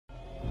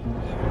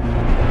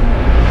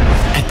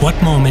What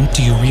moment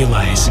do you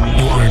realize you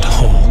aren't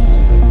whole?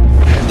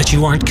 That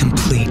you aren't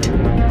complete?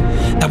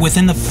 That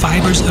within the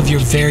fibers of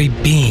your very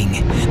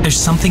being, there's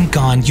something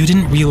gone you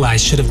didn't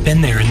realize should have been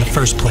there in the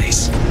first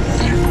place?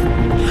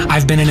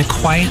 I've been in a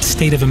quiet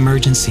state of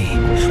emergency,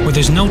 where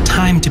there's no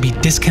time to be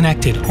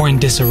disconnected or in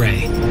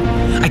disarray.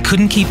 I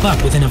couldn't keep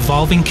up with an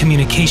evolving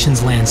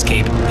communications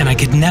landscape, and I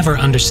could never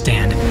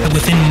understand that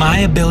within my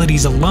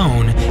abilities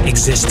alone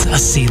exists a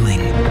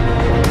ceiling.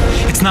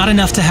 It's not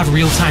enough to have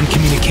real-time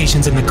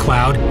communications in the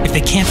cloud if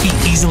they can't be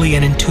easily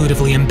and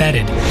intuitively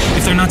embedded,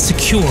 if they're not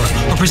secure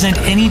or present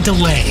any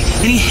delay,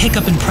 any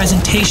hiccup in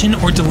presentation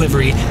or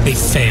delivery, they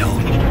fail.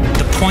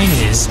 The point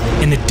is,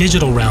 in the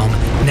digital realm,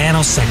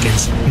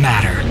 nanoseconds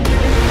matter.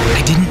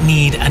 I didn't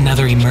need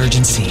another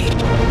emergency.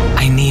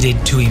 I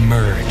needed to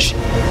emerge.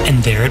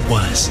 And there it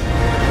was.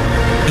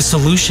 The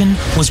solution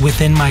was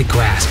within my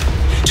grasp.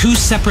 Two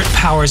separate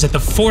powers at the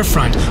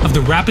forefront of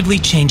the rapidly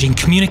changing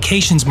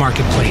communications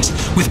marketplace,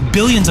 with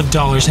billions of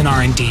dollars in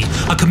R&D,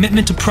 a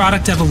commitment to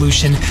product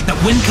evolution that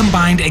when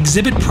combined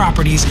exhibit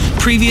properties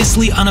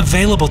previously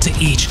unavailable to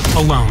each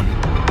alone.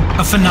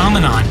 A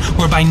phenomenon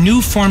whereby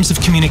new forms of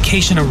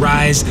communication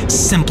arise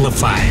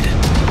simplified.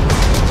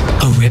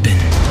 A ribbon.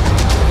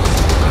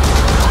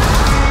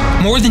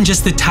 More than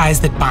just the ties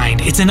that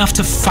bind, it's enough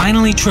to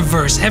finally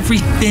traverse every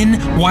thin,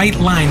 white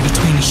line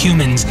between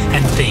humans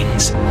and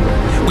things.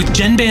 With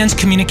Genband's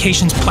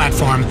communications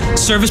platform,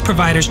 service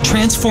providers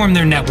transform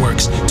their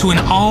networks to an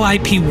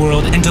all-IP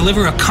world and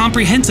deliver a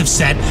comprehensive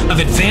set of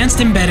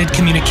advanced embedded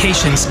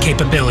communications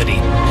capability.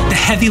 The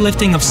heavy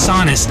lifting of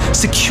Sonus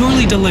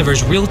securely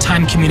delivers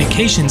real-time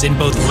communications in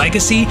both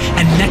legacy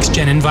and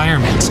next-gen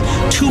environments.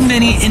 Too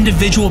many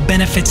individual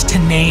benefits to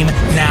name,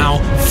 now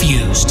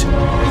fused.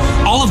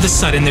 All of a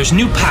sudden, there's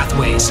new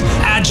pathways,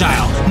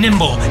 agile,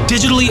 nimble,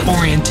 digitally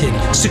oriented,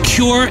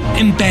 secure,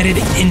 embedded,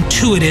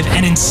 intuitive,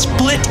 and in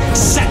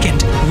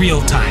split-second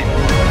real-time.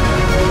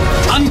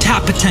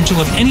 Untapped potential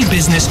of any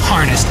business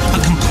harnessed,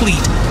 a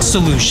complete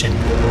solution.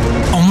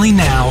 Only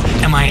now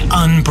am I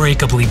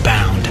unbreakably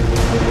bound.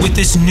 With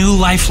this new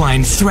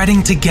lifeline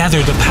threading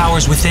together the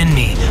powers within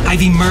me,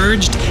 I've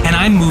emerged and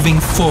I'm moving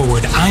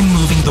forward. I'm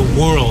moving the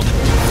world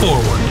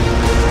forward.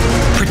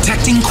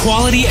 Protecting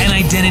quality and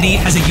identity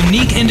as a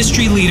unique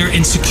industry leader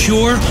in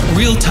secure,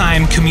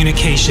 real-time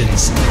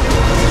communications.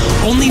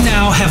 Only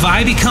now have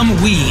I become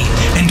we,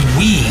 and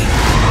we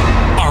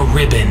are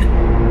Ribbon.